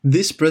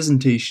This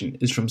presentation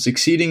is from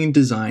Succeeding in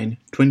Design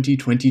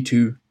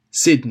 2022,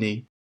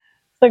 Sydney.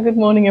 So good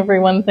morning,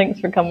 everyone.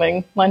 Thanks for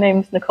coming. My name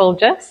is Nicole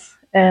Jess,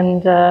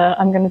 and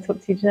I'm going to talk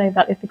to you today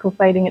about ethical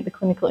fading at the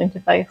clinical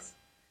interface.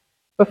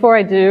 Before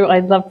I do,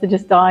 I'd love to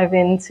just dive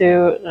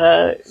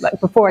into,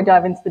 before I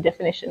dive into the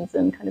definitions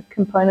and kind of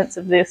components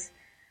of this,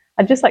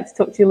 I'd just like to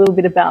talk to you a little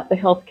bit about the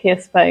healthcare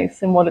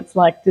space and what it's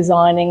like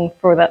designing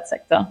for that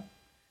sector.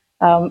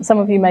 Some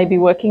of you may be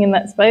working in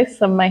that space,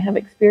 some may have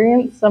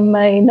experience, some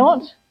may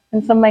not,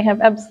 and some may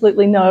have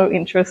absolutely no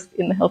interest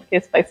in the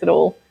healthcare space at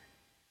all.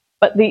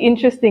 But the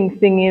interesting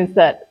thing is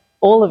that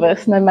all of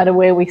us, no matter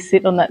where we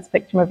sit on that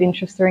spectrum of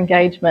interest or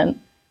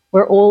engagement,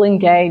 we're all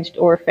engaged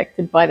or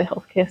affected by the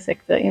healthcare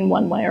sector in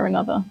one way or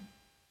another.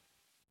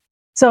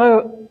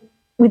 So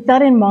with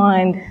that in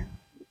mind,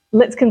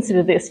 let's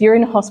consider this. You're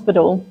in a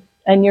hospital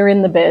and you're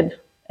in the bed,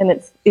 and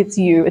it's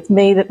you, it's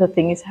me that the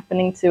thing is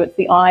happening to, it's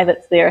the I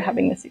that's there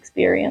having this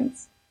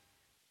experience.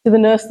 To the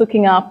nurse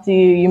looking after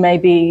you, you may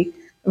be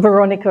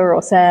Veronica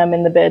or Sam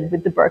in the bed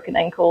with the broken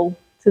ankle.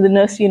 To the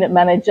nurse unit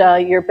manager,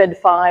 you're bed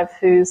 5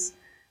 who's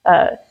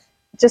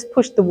just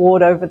pushed the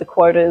ward over the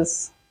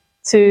quotas.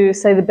 To,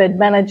 say, the bed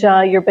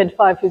manager, you're bed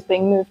 5 who's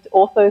being moved to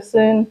ortho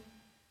soon.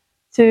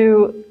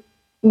 To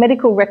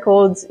medical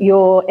records,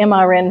 you're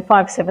MRN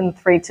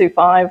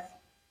 57325.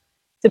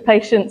 To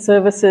patient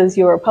services,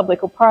 you're a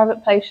public or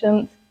private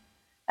patient.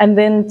 And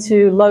then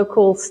to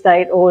local,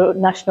 state or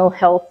national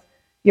health,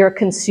 you're a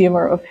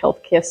consumer of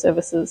healthcare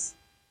services.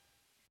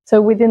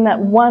 So within that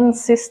one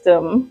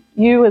system,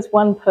 you as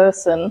one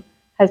person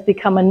has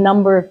become a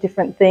number of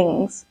different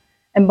things.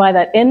 And by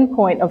that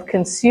endpoint of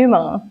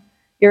consumer,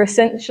 you're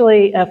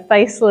essentially a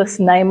faceless,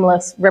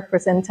 nameless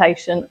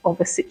representation of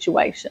a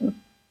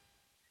situation.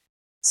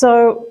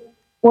 So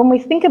when we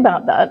think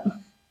about that,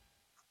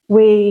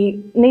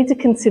 we need to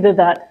consider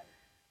that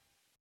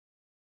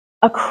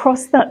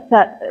across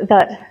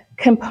that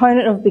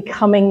component of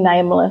becoming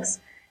nameless,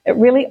 it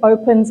really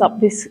opens up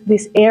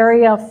this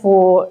area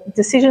for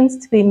decisions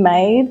to be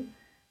made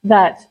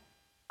that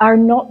are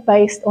not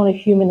based on a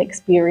human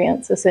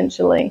experience,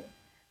 essentially.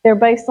 They're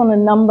based on a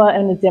number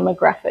and a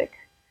demographic.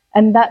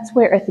 And that's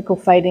where ethical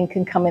fading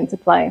can come into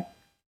play.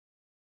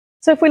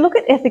 So if we look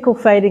at ethical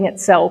fading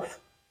itself,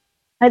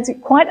 it's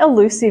quite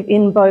elusive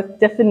in both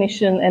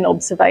definition and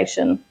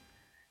observation.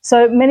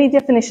 So many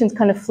definitions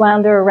kind of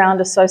flounder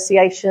around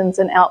associations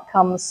and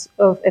outcomes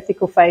of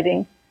ethical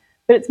fading,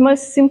 but it's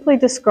most simply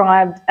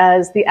described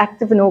as the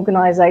act of an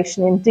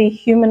organisation in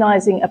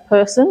dehumanising a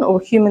person or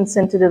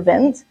human-centred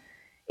event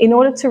in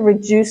order to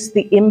reduce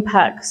the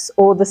impacts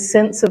or the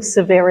sense of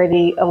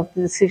severity of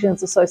the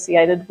decisions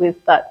associated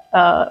with that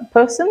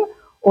person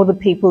or the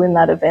people in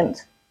that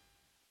event.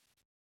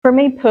 For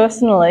me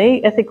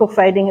personally, ethical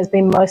fading has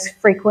been most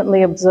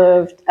frequently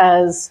observed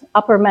as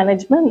upper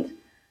management,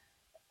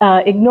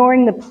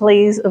 ignoring the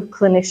pleas of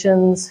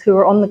clinicians who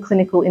are on the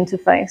clinical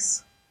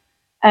interface.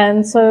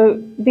 And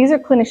so these are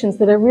clinicians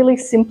that are really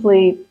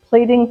simply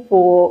pleading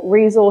for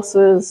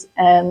resources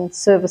and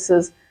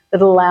services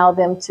that allow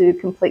them to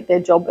complete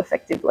their job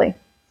effectively.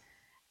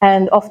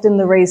 And often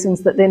the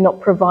reasons that they're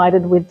not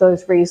provided with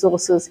those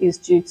resources is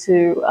due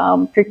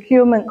to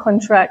procurement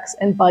contracts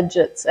and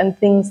budgets and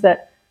things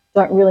that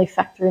don't really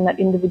factor in that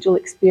individual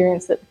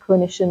experience that the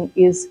clinician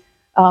is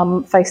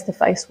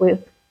face-to-face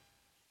with.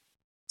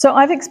 So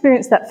I've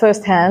experienced that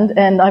firsthand,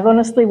 and I've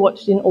honestly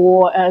watched in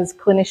awe as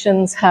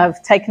clinicians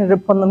have taken it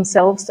upon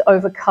themselves to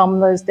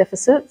overcome those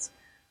deficits.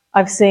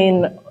 I've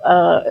seen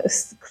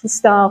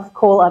staff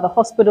call other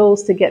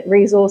hospitals to get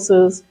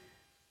resources,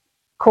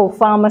 call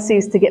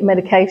pharmacies to get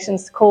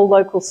medications, call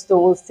local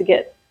stores to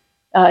get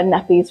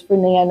nappies for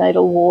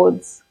neonatal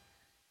wards.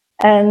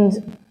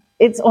 And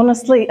it's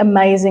honestly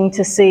amazing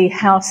to see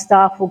how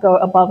staff will go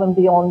above and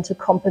beyond to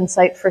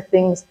compensate for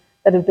things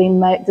that have been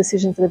made,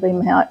 decisions that have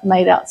been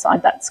made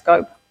outside that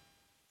scope.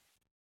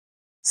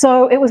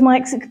 So it was my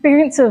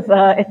experience of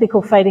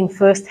ethical fading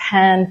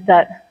firsthand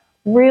that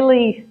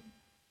really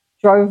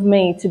drove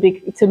me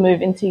to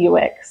move into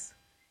UX.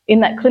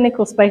 In that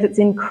clinical space, it's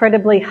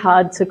incredibly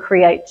hard to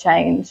create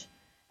change,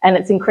 and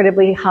it's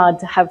incredibly hard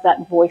to have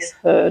that voice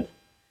heard.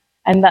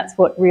 And that's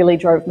what really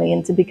drove me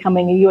into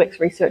becoming a UX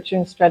researcher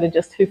and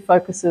strategist who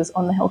focuses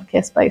on the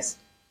healthcare space.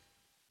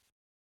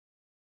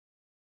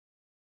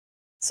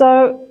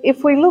 So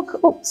if we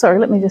look,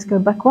 let me just go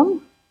back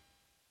one.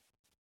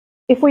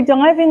 If we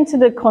dive into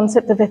the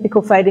concept of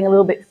ethical fading a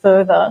little bit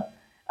further,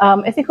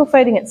 ethical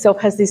fading itself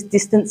has this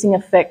distancing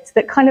effect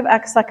that kind of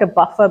acts like a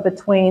buffer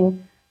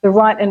between the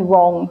right and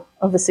wrong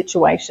of a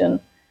situation.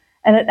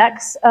 And it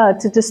acts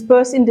to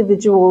disperse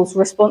individuals'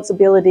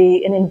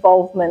 responsibility and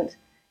involvement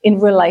in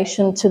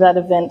relation to that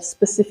event,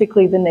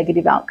 specifically the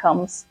negative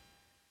outcomes.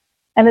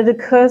 And it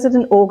occurs at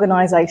an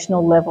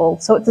organisational level.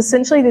 So it's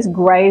essentially this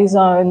grey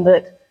zone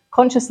that,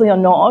 consciously or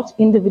not,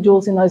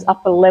 individuals in those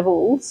upper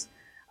levels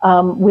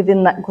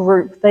within that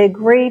group, they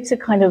agree to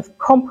kind of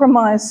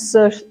compromise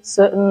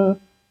certain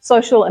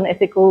social and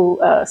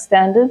ethical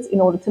standards in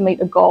order to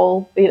meet a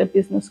goal, be it a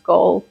business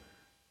goal,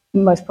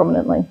 most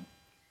prominently.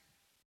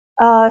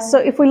 So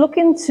if we look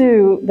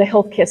into the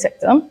healthcare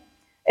sector,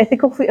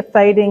 ethical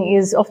fading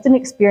is often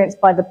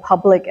experienced by the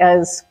public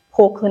as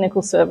poor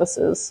clinical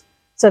services.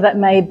 So that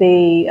may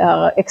be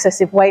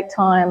excessive wait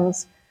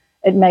times,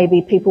 it may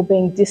be people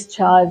being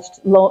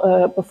discharged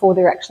before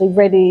they're actually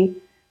ready,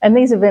 and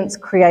these events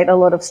create a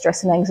lot of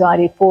stress and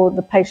anxiety for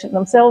the patient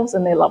themselves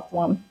and their loved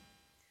one.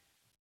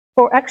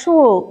 For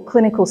actual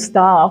clinical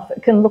staff,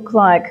 it can look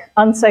like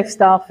unsafe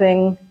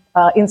staffing,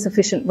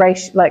 insufficient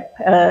ratio, like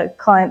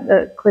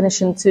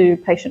clinician to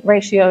patient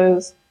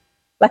ratios,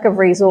 lack of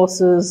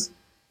resources,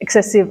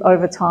 excessive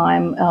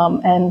overtime,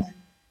 and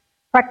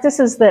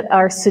practices that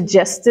are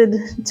suggested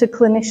to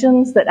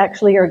clinicians that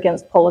actually are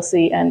against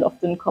policy and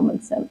often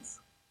common sense.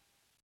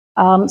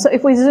 So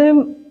if we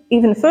zoom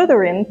even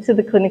further into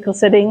the clinical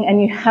setting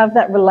and you have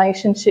that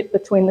relationship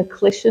between the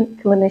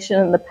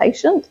clinician and the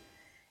patient,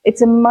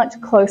 it's a much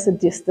closer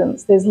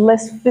distance. There's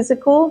less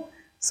physical,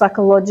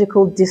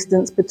 psychological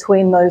distance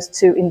between those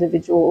two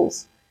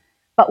individuals.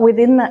 But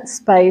within that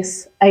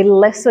space, a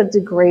lesser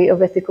degree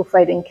of ethical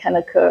fading can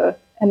occur,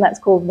 and that's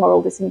called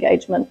moral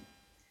disengagement.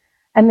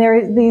 And there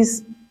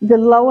is the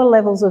lower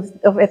levels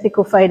of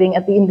ethical fading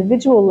at the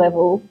individual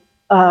level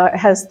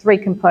has three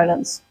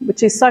components,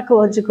 which is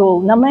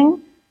psychological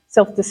numbing,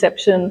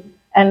 self-deception,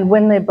 and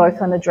when they're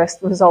both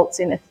unaddressed, results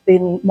in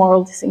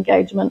moral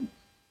disengagement.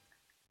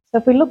 So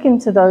if we look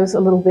into those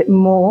a little bit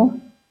more.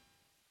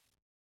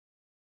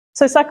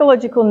 So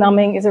psychological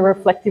numbing is a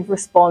reflective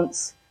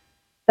response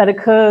that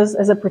occurs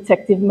as a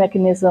protective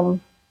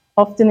mechanism,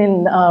 often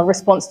in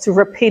response to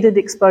repeated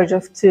exposure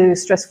to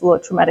stressful or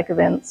traumatic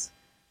events.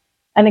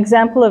 An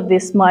example of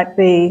this might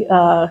be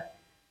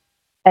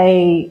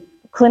a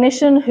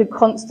clinician who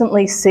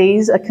constantly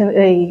sees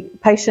a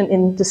patient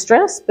in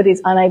distress but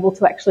is unable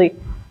to actually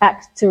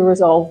act to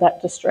resolve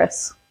that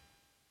distress.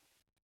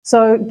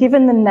 So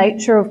given the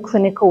nature of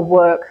clinical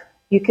work,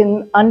 you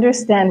can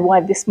understand why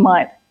this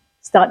might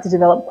start to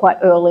develop quite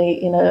early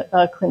in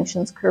a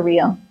clinician's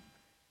career,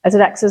 as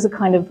it acts as a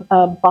kind of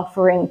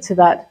buffering to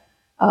that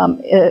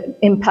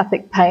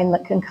empathic pain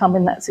that can come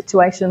in that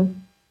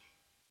situation.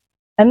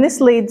 And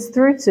this leads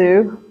through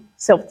to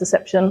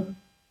self-deception.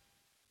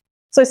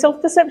 So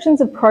self-deception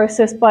is a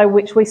process by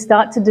which we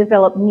start to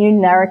develop new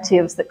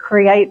narratives that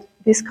create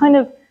this kind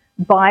of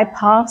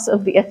bypass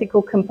of the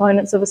ethical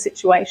components of a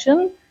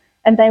situation,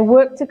 and they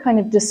work to kind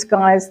of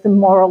disguise the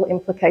moral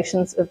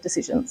implications of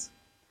decisions.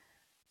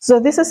 So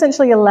this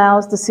essentially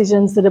allows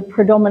decisions that are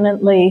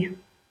predominantly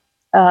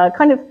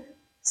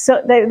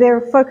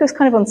they're focused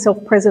kind of on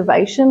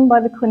self-preservation by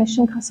the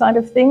clinician side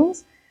of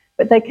things,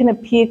 but they can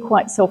appear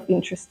quite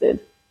self-interested.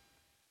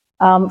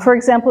 For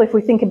example, if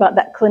we think about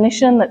that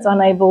clinician that's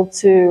unable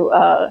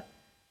to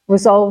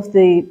resolve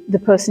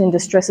the person in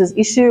distress's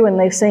issue, and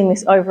they're seeing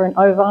this over and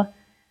over,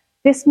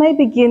 this may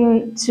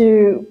begin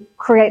to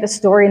create a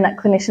story in that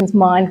clinician's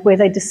mind where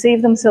they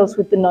deceive themselves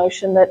with the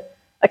notion that,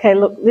 okay,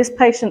 look, this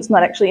patient's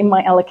not actually in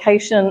my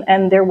allocation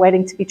and they're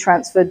waiting to be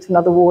transferred to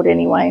another ward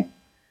anyway.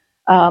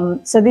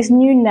 So this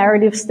new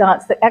narrative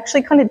starts that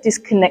actually kind of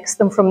disconnects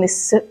them from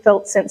this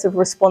felt sense of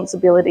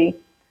responsibility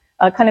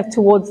kind of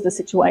towards the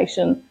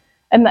situation.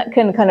 And that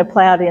can kind of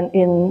play out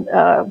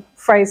in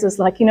phrases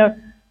like, you know,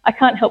 I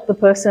can't help the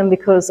person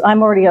because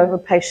I'm already over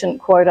patient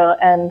quota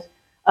and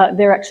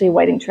they're actually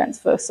awaiting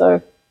transfer.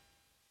 So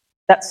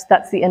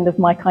that's the end of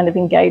my kind of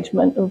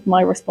engagement of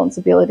my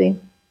responsibility.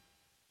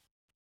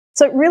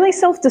 So really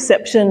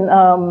self-deception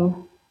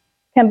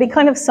can be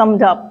kind of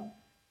summed up.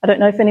 I don't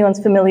know if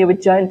anyone's familiar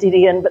with Joan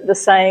Didion, but the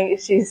saying,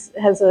 she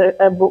has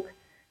a book,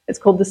 it's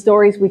called The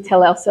Stories We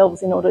Tell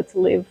Ourselves in Order to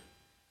Live.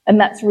 And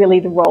that's really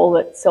the role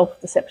that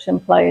self-deception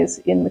plays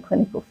in the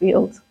clinical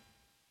field.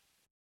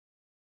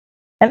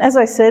 And as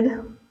I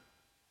said,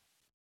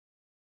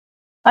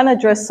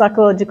 unaddressed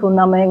psychological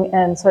numbing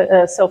and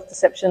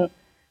self-deception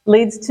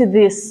leads to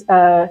this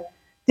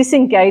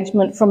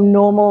disengagement from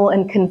normal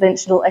and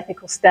conventional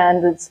ethical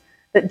standards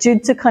that due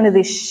to kind of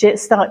this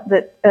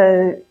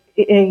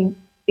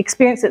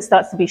experience that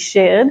starts to be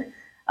shared,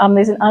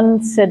 there's an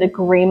unsaid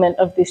agreement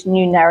of this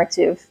new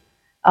narrative.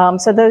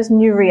 So those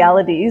new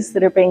realities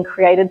that are being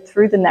created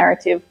through the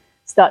narrative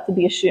start to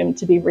be assumed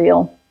to be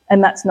real,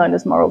 and that's known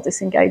as moral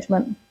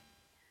disengagement.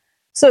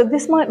 So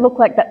this might look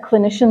like that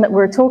clinician that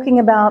we're talking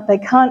about. They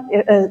can't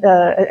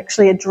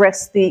actually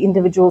address the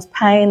individual's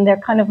pain. They're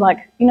kind of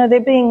like, you know, they're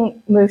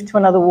being moved to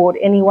another ward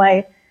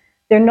anyway.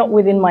 They're not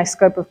within my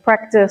scope of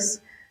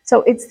practice.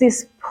 So it's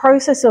this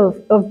process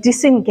of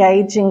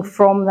disengaging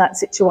from that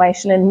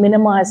situation and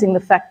minimizing the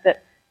fact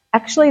that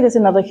actually there's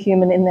another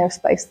human in their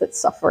space that's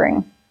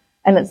suffering,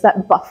 and it's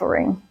that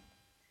buffering.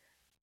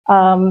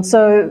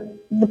 So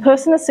the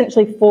person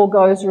essentially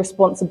forgoes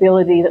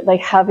responsibility that they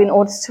have in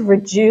order to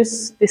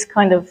reduce this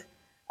kind of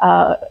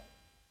a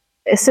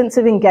sense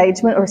of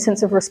engagement or a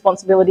sense of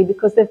responsibility,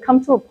 because they've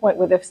come to a point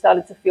where they've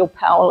started to feel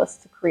powerless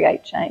to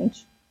create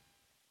change.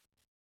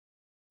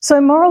 So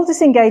moral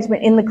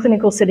disengagement in the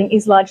clinical setting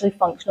is largely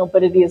functional,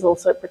 but it is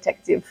also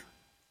protective.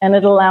 And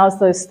it allows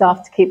those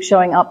staff to keep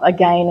showing up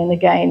again and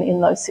again in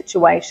those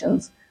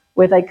situations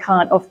where they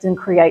can't often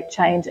create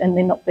change and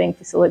they're not being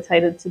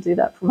facilitated to do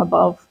that from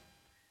above.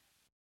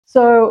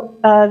 So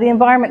the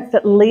environments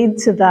that lead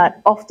to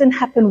that often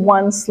happen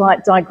one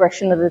slight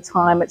digression at a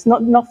time. It's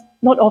not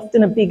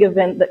often a big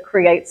event that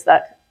creates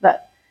that,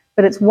 but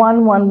it's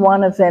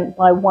one event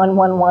by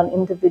one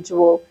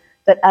individual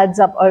that adds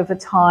up over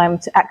time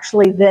to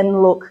actually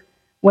then look,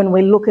 when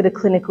we look at a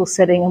clinical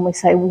setting and we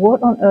say,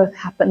 what on earth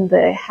happened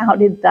there? How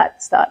did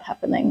that start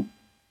happening?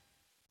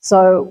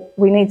 So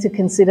we need to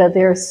consider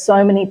there are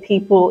so many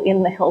people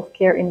in the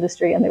healthcare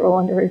industry and they're all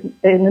under an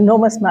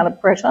enormous amount of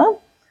pressure,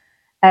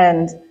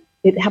 and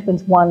it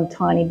happens one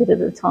tiny bit at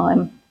a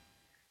time.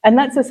 And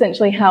that's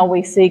essentially how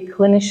we see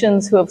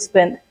clinicians who have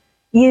spent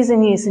years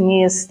and years and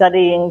years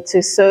studying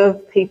to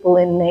serve people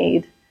in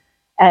need,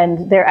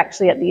 and they're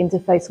actually at the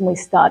interface and we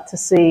start to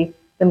see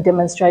them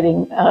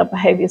demonstrating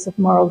behaviours of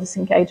moral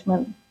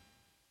disengagement.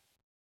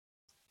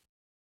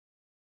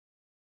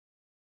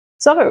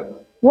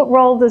 So, what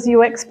role does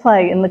UX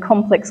play in the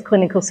complex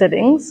clinical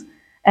settings,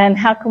 and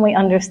how can we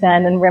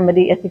understand and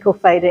remedy ethical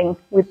fading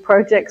with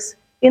projects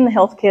in the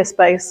healthcare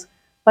space,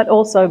 but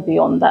also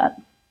beyond that?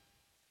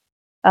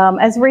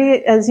 As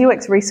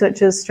UX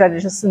researchers,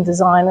 strategists and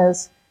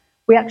designers,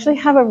 we actually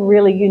have a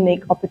really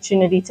unique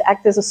opportunity to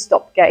act as a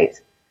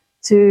stopgate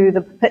to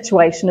the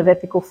perpetuation of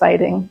ethical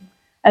fading.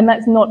 And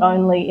that's not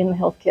only in the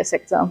healthcare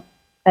sector,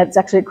 it's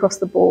actually across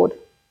the board.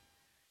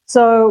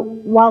 So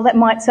while that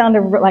might sound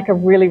like a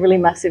really, really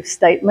massive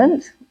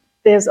statement,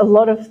 there's a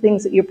lot of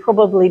things that you're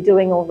probably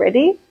doing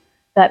already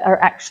that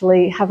are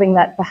actually having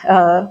that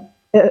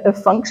a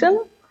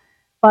function,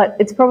 but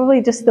it's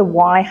probably just the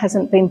why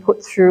hasn't been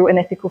put through an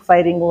ethical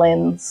fading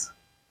lens.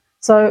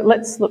 So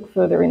let's look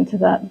further into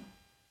that.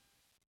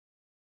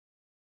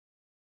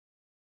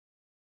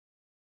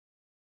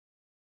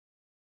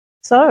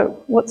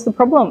 So what's the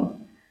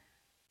problem?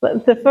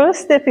 The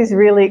first step is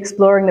really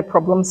exploring the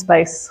problem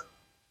space.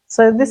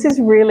 So this is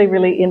really,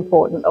 really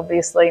important,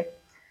 obviously.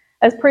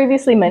 As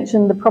previously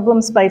mentioned, the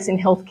problem space in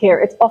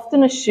healthcare, it's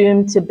often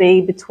assumed to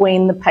be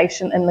between the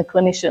patient and the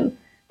clinician.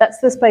 That's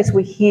the space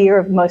we hear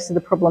of most of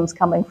the problems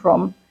coming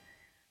from.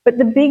 But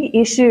the big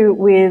issue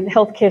with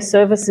healthcare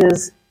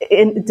services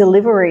in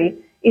delivery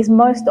is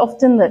most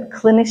often that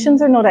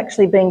clinicians are not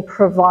actually being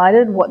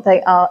provided what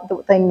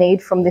they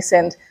need from this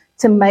end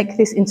to make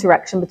this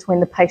interaction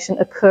between the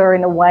patient occur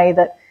in a way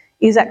that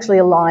is actually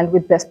aligned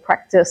with best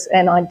practice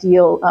and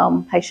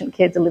ideal patient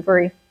care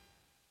delivery.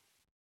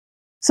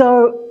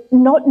 So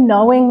not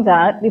knowing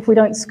that, if we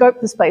don't scope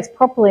the space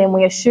properly and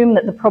we assume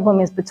that the problem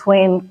is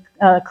between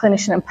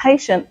clinician and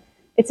patient,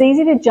 it's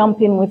easy to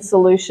jump in with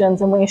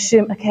solutions and we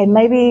assume, okay,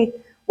 maybe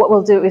what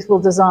we'll do is we'll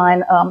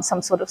design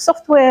some sort of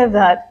software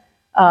that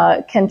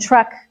can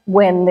track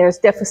when there's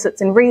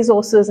deficits in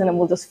resources, and then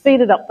we'll just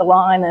feed it up the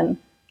line and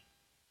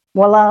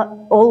voila,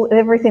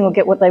 everything will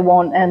get what they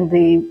want and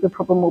the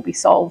problem will be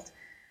solved.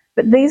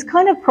 But these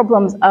kind of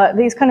problems,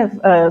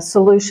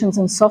 solutions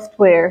and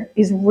software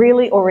is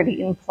really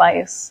already in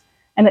place.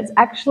 And it's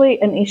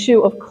actually an issue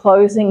of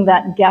closing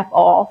that gap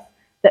off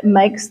that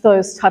makes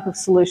those type of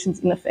solutions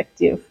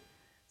ineffective.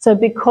 So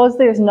because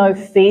there's no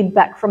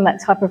feedback from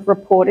that type of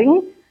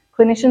reporting,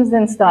 clinicians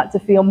then start to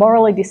feel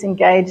morally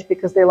disengaged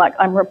because they're like,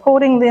 I'm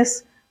reporting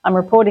this, I'm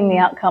reporting the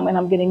outcome, and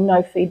I'm getting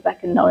no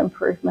feedback and no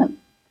improvement.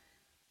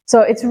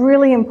 So it's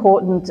really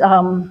important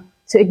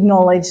to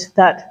acknowledge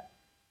that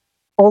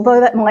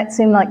although that might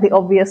seem like the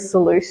obvious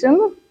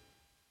solution,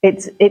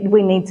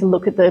 we need to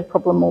look at the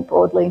problem more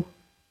broadly.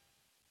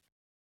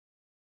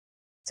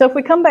 So if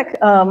we come back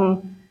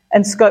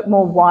and scope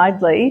more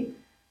widely,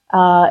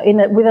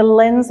 with a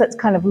lens that's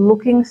kind of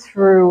looking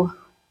through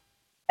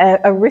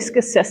a risk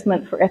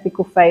assessment for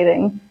ethical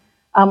fading,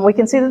 we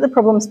can see that the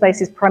problem space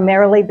is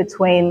primarily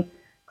between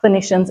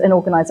clinicians and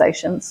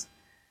organisations.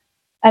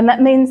 And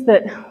that means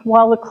that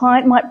while the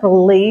client might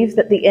believe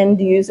that the end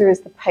user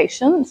is the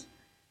patient,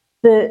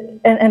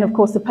 and of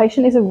course the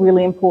patient is a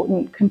really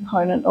important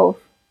component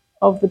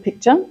of the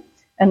picture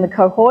and the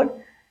cohort,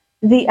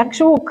 the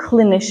actual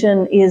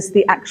clinician is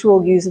the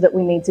actual user that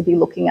we need to be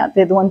looking at.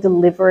 They're the one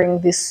delivering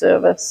this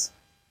service.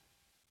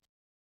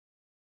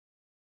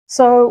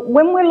 So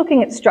when we're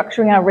looking at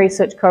structuring our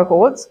research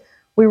cohorts,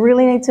 we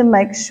really need to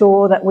make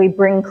sure that we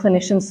bring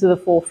clinicians to the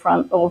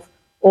forefront of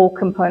all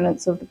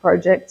components of the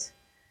project.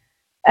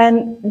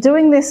 And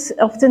doing this,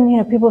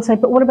 often, people say,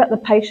 but what about the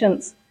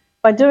patients?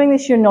 By doing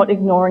this, you're not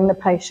ignoring the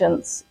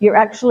patients. You're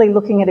actually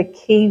looking at a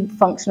key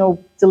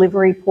functional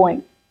delivery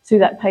point to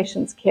that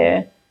patient's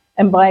care.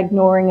 And by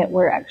ignoring it,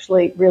 we're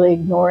actually really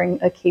ignoring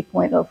a key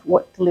point of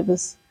what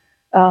delivers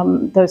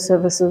those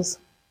services.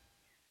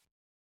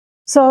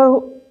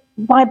 So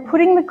by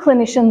putting the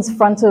clinicians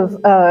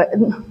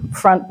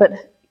front,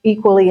 but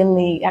equally in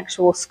the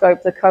actual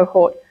scope, the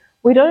cohort,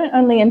 we don't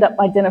only end up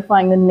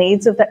identifying the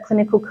needs of that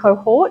clinical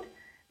cohort,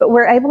 but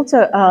we're able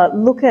to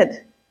look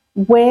at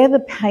where the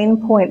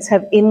pain points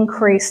have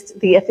increased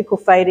the ethical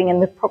fading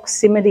and the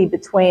proximity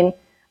between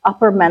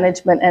upper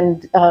management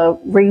and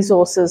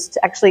resources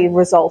to actually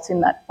result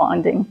in that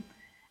finding.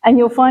 And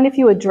you'll find if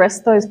you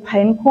address those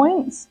pain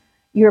points,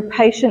 your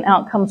patient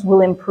outcomes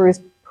will improve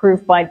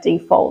by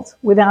default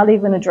without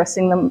even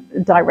addressing them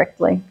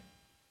directly.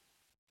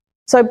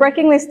 So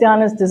breaking this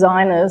down as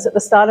designers at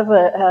the start of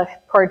a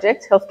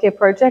project, healthcare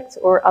project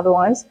or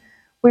otherwise,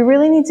 we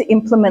really need to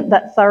implement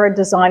that thorough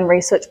design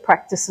research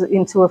practice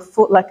into a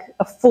full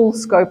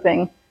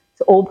scoping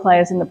to all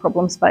players in the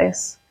problem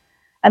space.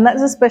 And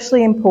that's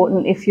especially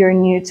important if you're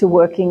new to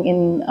working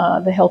in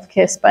the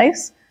healthcare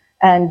space,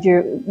 and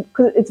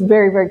because it's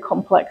very, very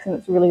complex and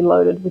it's really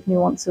loaded with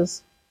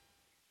nuances.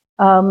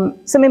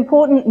 Some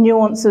important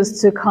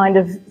nuances to kind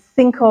of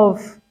think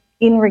of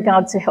in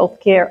regard to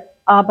healthcare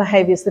are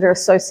behaviours that are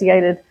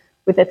associated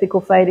with ethical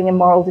fading and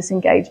moral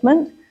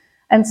disengagement.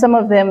 And some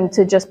of them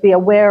to just be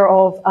aware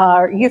of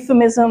are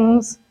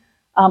euphemisms,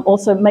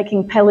 also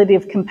making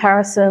palliative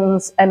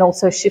comparisons, and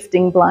also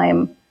shifting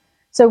blame.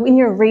 So in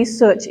your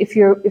research, if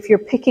you're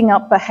picking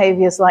up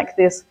behaviours like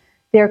this,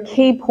 there are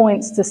key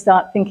points to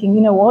start thinking,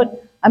 you know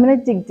what, I'm going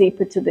to dig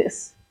deeper to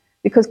this,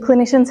 because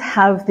clinicians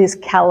have this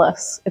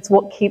callus. It's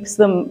what keeps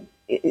them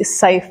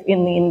safe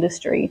in the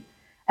industry.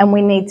 And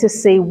we need to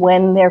see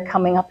when they're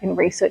coming up in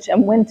research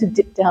and when to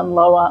dip down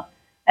lower,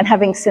 and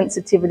having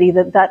sensitivity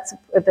that's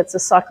a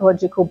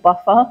psychological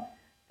buffer,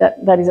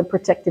 that is a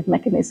protective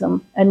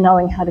mechanism, and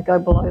knowing how to go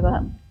below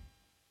that.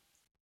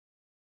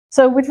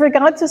 So with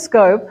regard to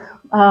scope,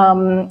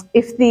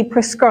 if the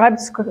prescribed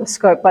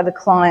scope by the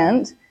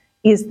client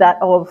is that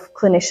of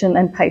clinician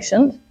and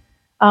patient,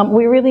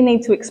 we really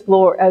need to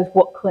explore as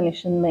what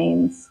clinician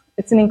means.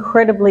 It's an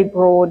incredibly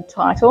broad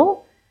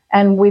title,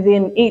 and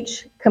within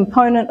each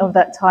component of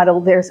that title,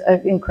 there's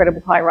an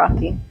incredible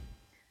hierarchy.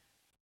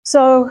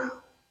 So,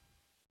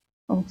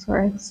 oh,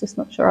 sorry, I was just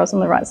not sure I was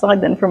on the right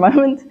side then for a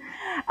moment.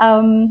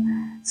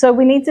 So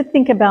we need to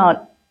think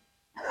about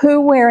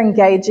who we're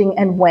engaging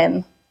and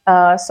when.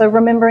 So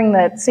remembering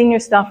that senior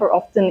staff are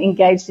often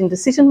engaged in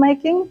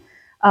decision-making,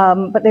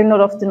 but they're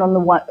not often on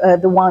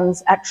the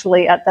ones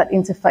actually at that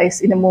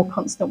interface in a more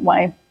constant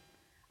way.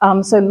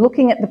 So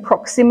looking at the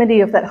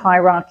proximity of that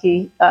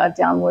hierarchy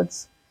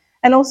downwards.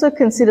 And also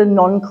consider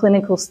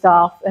non-clinical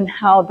staff and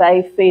how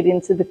they feed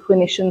into the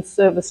clinician's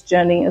service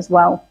journey as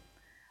well.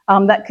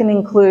 That can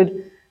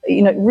include,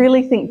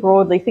 really think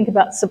broadly, think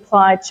about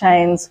supply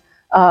chains,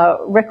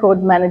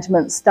 record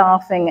management,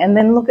 staffing, and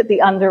then look at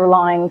the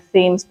underlying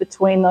themes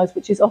between those,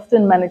 which is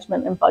often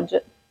management and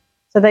budget.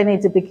 So they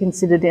need to be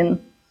considered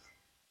in.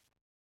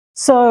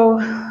 So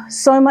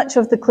much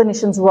of the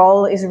clinician's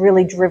role is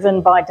really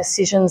driven by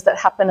decisions that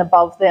happen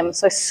above them.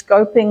 So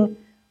scoping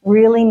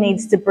really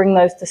needs to bring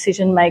those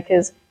decision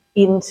makers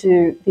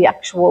into the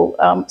actual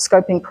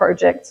scoping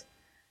project.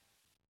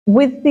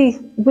 With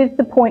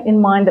the point in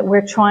mind that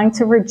we're trying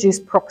to reduce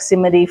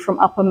proximity from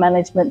upper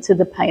management to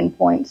the pain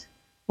point.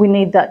 We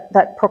need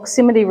that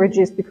proximity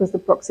reduced, because the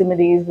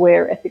proximity is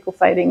where ethical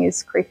fading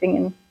is creeping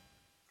in.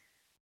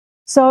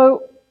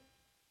 So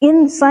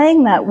in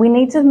saying that, we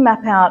need to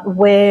map out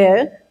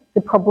where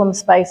the problem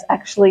space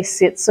actually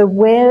sits. So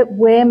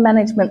where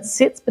management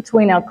sits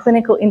between our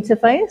clinical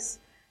interface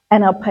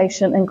and our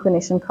patient and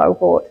clinician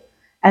cohort.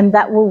 And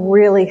that will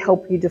really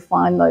help you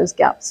define those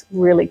gaps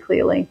really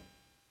clearly.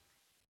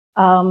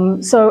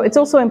 So it's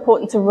also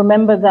important to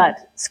remember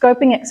that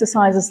scoping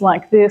exercises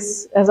like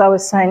this, as I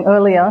was saying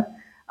earlier,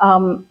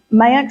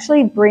 may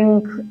actually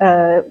bring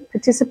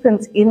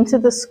participants into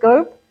the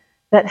scope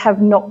that have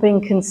not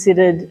been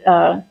considered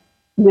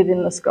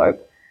within the scope.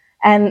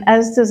 And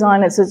as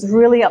designers, it's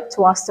really up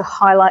to us to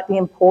highlight the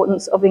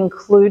importance of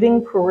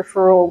including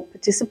peripheral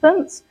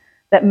participants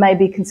that may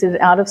be considered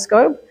out of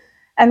scope,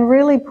 and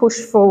really push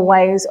for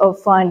ways of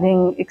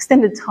finding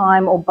extended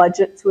time or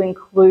budget to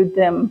include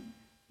them,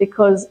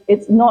 because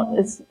it's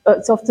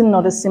often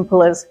not as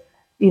simple as,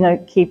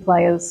 key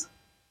players.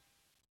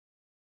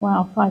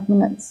 Wow, 5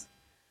 minutes.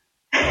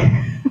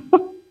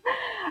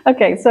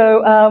 Okay,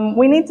 so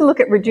we need to look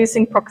at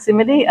reducing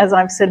proximity, as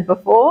I've said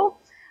before.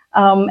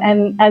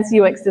 And as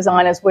UX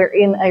designers, we're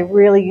in a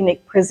really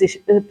unique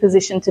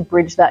position to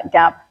bridge that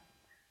gap.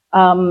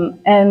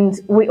 And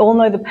we all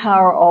know the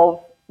power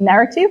of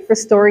narrative for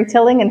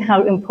storytelling and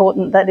how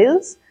important that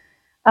is.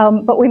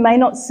 But we may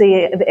not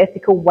see the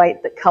ethical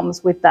weight that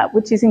comes with that,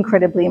 which is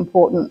incredibly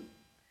important.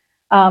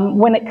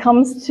 When it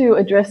comes to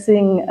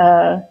addressing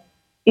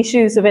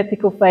issues of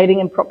ethical fading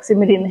and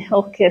proximity in the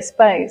healthcare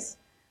space,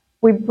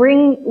 we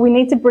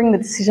need to bring the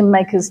decision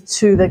makers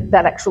to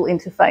that actual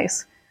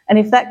interface. And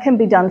if that can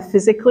be done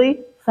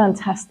physically,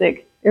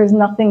 fantastic. There is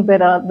nothing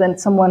better than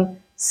someone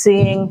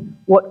seeing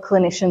what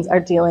clinicians are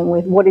dealing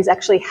with, what is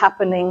actually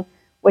happening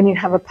when you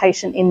have a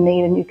patient in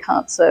need and you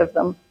can't serve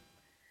them.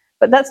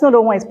 But that's not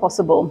always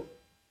possible.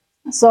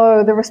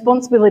 So the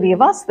responsibility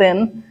of us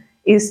then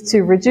is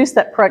to reduce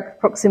that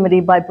proximity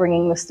by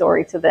bringing the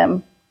story to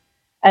them.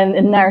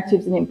 And narrative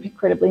is an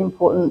incredibly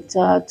important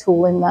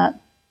tool in that.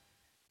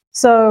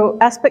 So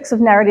aspects of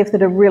narrative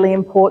that are really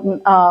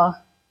important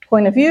are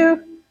point of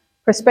view,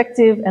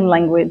 perspective, and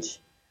language.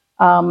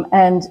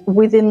 And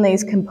within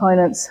these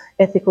components,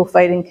 ethical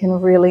fading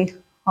can really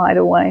hide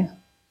away.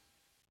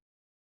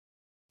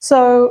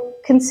 So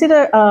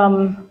consider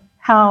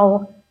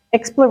how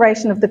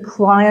exploration of the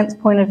client's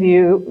point of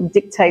view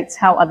dictates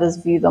how others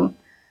view them.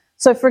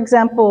 So, for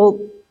example,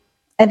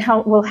 and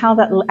how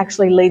that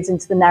actually leads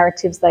into the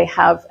narratives they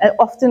have.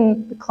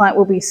 Often the client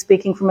will be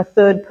speaking from a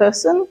third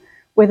person,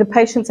 where the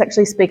patient's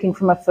actually speaking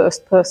from a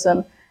first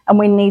person, and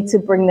we need to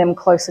bring them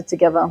closer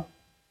together.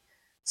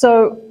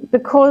 So,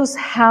 because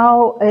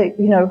how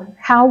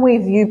we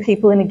view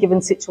people in a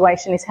given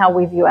situation is how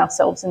we view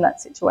ourselves in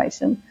that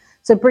situation.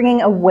 So,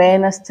 bringing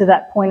awareness to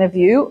that point of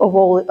view of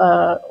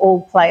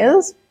all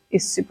players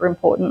is super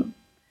important.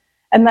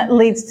 And that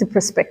leads to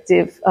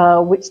perspective,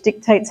 which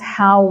dictates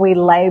how we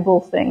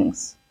label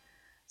things.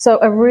 So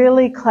a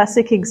really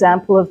classic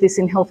example of this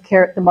in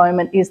healthcare at the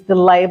moment is the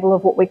label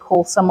of what we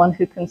call someone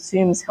who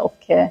consumes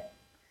healthcare.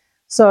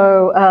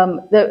 So,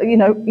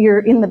 you're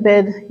in the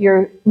bed,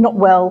 you're not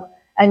well,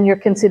 and you're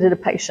considered a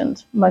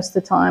patient most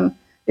of the time.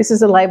 This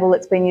is a label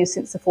that's been used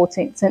since the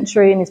 14th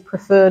century and is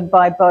preferred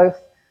by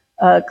both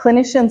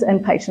clinicians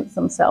and patients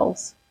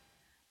themselves.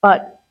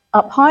 But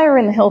up higher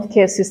in the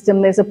healthcare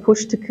system, there's a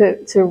push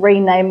to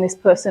rename this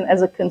person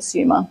as a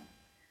consumer.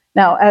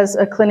 Now, as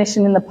a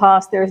clinician in the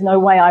past, there is no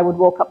way I would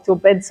walk up to a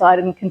bedside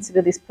and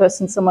consider this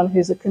person someone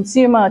who's a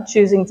consumer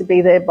choosing to be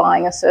there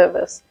buying a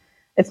service.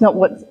 It's not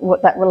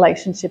what that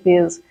relationship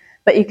is.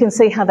 But you can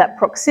see how that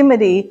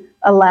proximity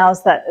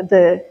allows that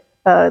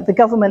the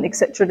government,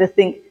 etc., to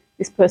think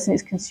this person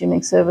is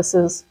consuming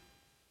services.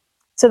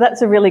 So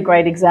that's a really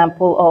great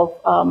example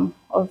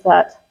of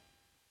that.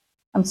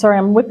 I'm sorry,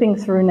 I'm whipping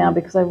through now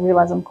because I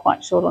realise I'm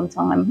quite short on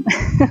time.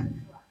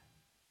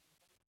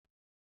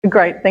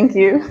 Great, thank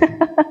you.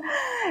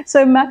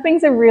 So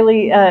mapping's a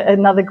really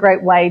another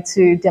great way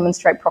to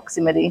demonstrate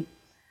proximity.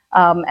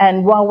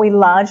 And while we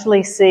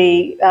largely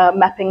see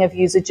mapping of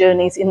user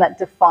journeys in that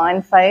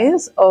define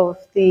phase of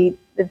the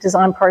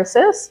design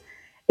process,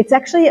 it's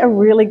actually a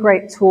really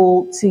great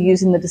tool to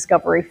use in the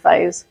discovery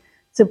phase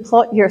to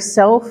plot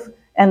yourself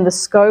and the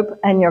scope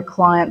and your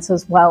clients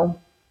as well.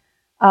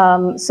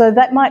 So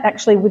that might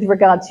actually, with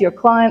regard to your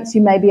clients,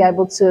 you may be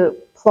able to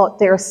plot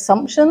their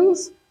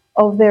assumptions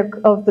of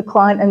the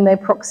client and their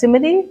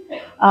proximity.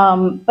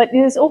 But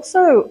there's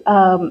also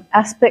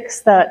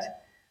aspects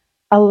that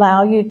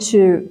allow you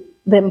to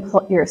then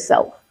plot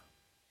yourself.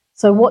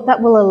 So what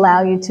that will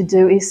allow you to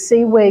do is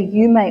see where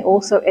you may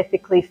also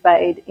ethically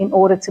fade in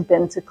order to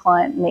bend to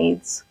client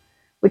needs,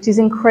 which is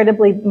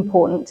incredibly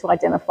important to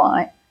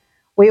identify.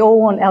 We all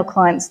want our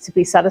clients to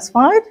be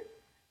satisfied,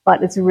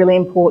 but it's really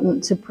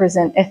important to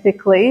present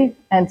ethically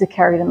and to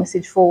carry the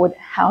message forward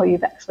how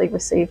you've actually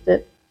received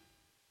it.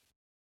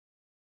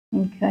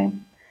 Okay.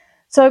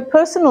 So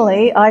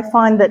personally, I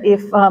find that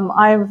if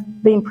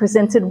I've been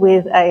presented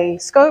with a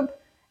scope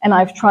and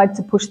I've tried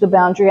to push the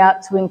boundary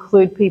out to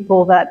include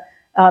people that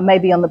may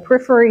be on the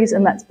peripheries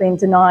and that's been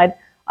denied,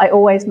 I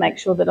always make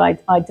sure that I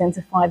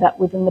identify that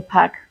within the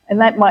pack.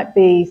 And that might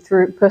be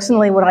through,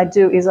 personally, what I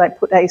do is I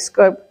put a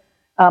scope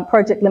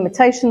project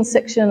limitations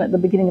section at the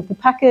beginning of the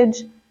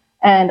package,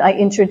 and I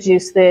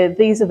introduce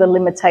these are the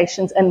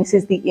limitations and this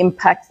is the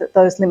impact that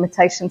those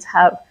limitations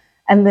have,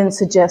 and then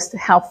suggest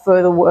how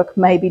further work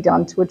may be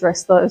done to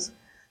address those,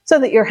 so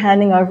that you're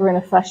handing over in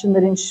a fashion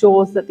that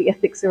ensures that the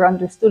ethics are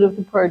understood of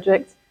the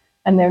project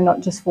and they're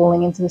not just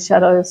falling into the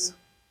shadows.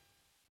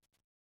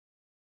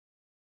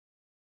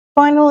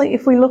 Finally,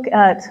 if we look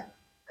at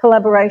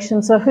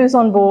collaboration, so who's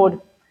on board?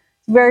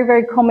 It's very,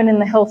 very common in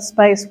the health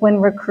space when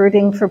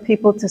recruiting for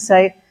people to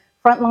say,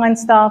 frontline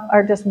staff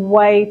are just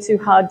way too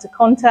hard to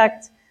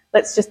contact,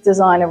 let's just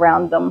design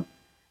around them.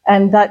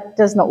 And that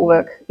does not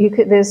work.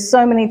 There's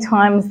so many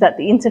times that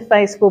the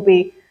interface will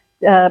be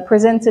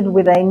presented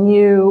with a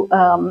new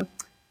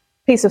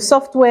piece of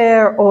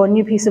software or a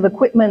new piece of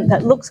equipment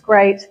that looks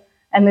great,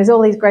 and there's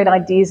all these great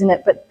ideas in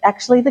it, but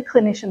actually the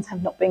clinicians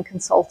have not been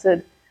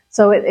consulted.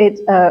 So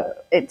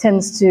it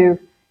tends to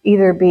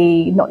either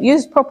be not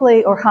used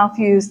properly or half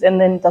used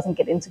and then doesn't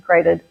get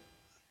integrated.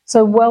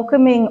 So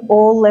welcoming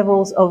all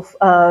levels of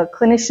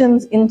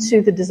clinicians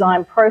into the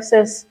design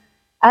process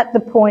at the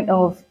point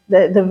of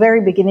the very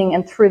beginning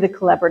and through the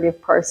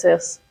collaborative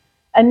process.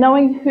 And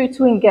knowing who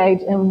to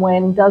engage and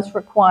when does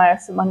require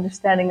some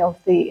understanding of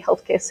the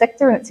healthcare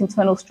sector and its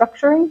internal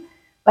structuring.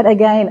 But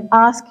again,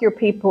 ask your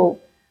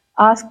people,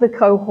 ask the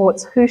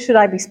cohorts, who should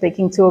I be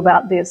speaking to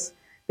about this?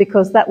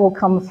 Because that will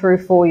come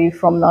through for you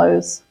from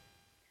those.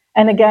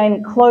 And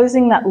again,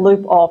 closing that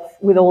loop off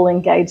with all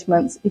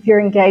engagements. If you're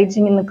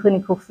engaging in the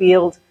clinical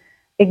field,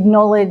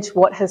 acknowledge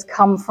what has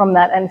come from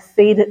that and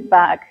feed it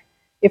back.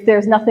 If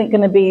there's nothing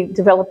going to be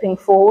developing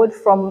forward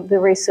from the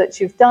research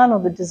you've done or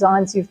the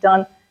designs you've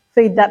done,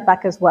 feed that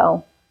back as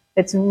well.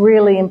 It's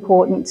really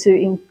important to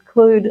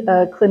include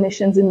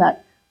clinicians in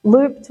that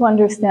loop to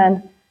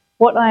understand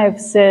what I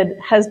have said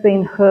has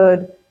been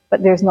heard,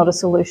 but there's not a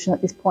solution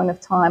at this point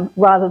of time,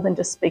 rather than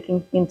just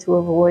speaking into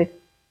a void.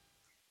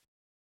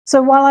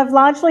 So while I've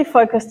largely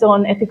focused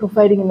on ethical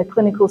fading in the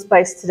clinical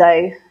space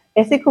today,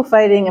 ethical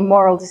fading and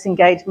moral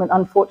disengagement,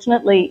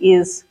 unfortunately,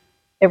 is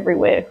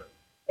everywhere.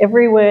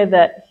 Everywhere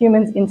that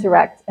humans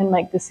interact and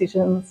make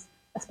decisions,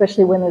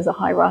 especially when there's a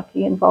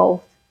hierarchy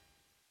involved.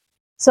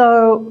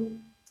 So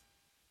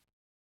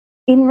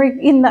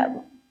In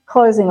that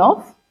closing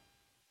off,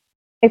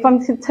 if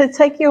I'm to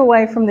take you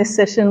away from this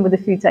session with a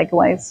few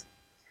takeaways.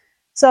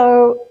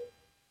 So,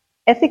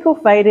 ethical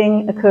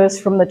fading occurs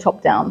from the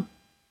top down.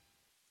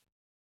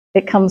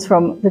 It comes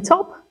from the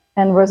top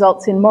and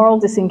results in moral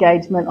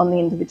disengagement on the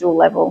individual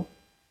level.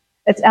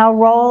 It's our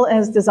role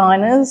as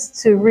designers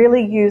to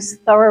really use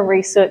thorough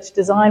research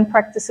design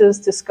practices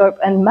to scope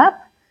and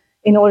map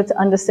in order to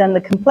understand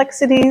the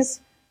complexities,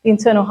 the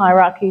internal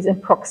hierarchies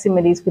and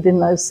proximities within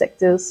those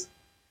sectors.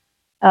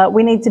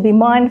 We need to be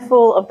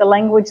mindful of the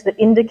language that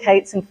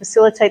indicates and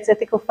facilitates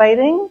ethical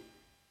fading.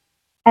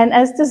 And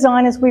as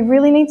designers, we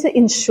really need to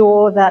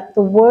ensure that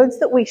the words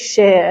that we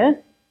share,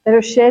 that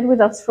are shared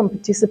with us from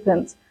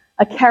participants,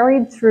 are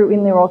carried through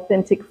in their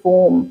authentic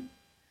form,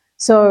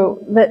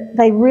 so that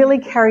they really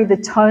carry the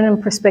tone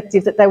and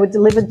perspective that they were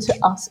delivered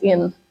to us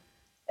in.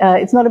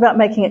 It's not about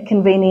making it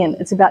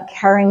convenient, it's about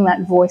carrying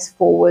that voice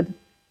forward.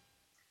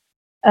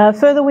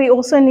 Further, we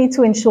also need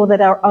to ensure that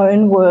our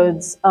own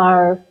words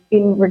are,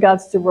 in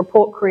regards to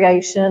report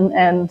creation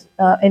and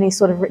any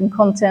sort of written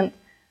content,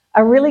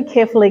 are really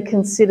carefully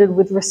considered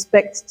with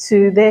respect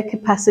to their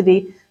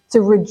capacity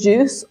to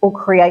reduce or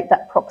create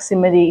that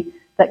proximity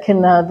that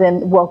can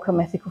then welcome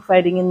ethical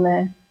fading in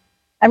there.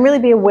 And really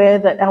be aware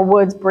that our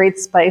words breathe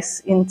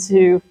space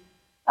into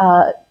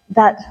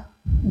that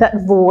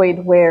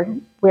void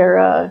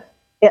where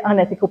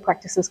unethical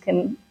practices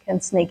can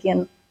sneak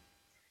in.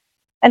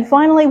 And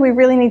finally, we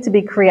really need to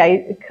be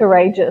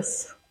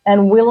courageous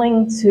and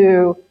willing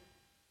to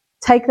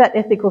take that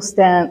ethical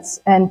stance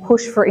and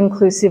push for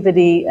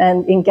inclusivity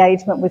and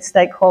engagement with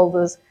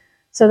stakeholders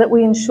so that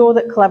we ensure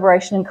that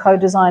collaboration and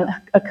co-design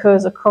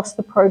occurs across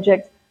the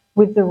project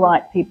with the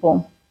right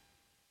people.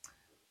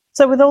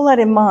 So with all that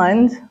in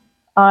mind,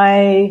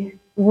 I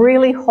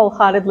really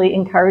wholeheartedly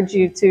encourage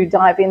you to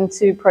dive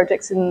into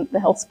projects in the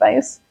health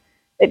space.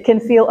 It can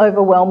feel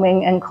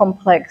overwhelming and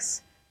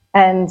complex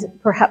and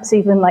perhaps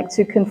even like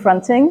too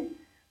confronting,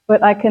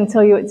 but I can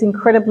tell you it's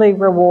incredibly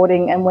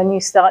rewarding, and when you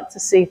start to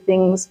see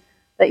things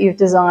that you've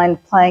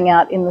designed playing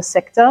out in the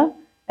sector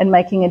and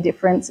making a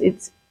difference,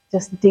 it's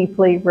just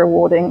deeply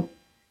rewarding.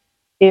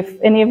 If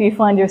any of you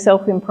find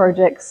yourself in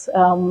projects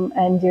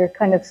and you're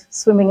kind of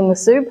swimming in the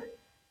soup,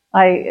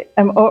 I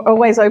am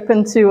always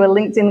open to a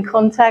LinkedIn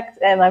contact,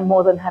 and I'm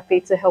more than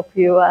happy to help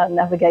you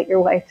navigate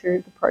your way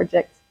through the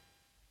project.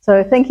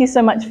 So thank you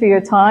so much for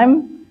your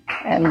time,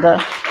 and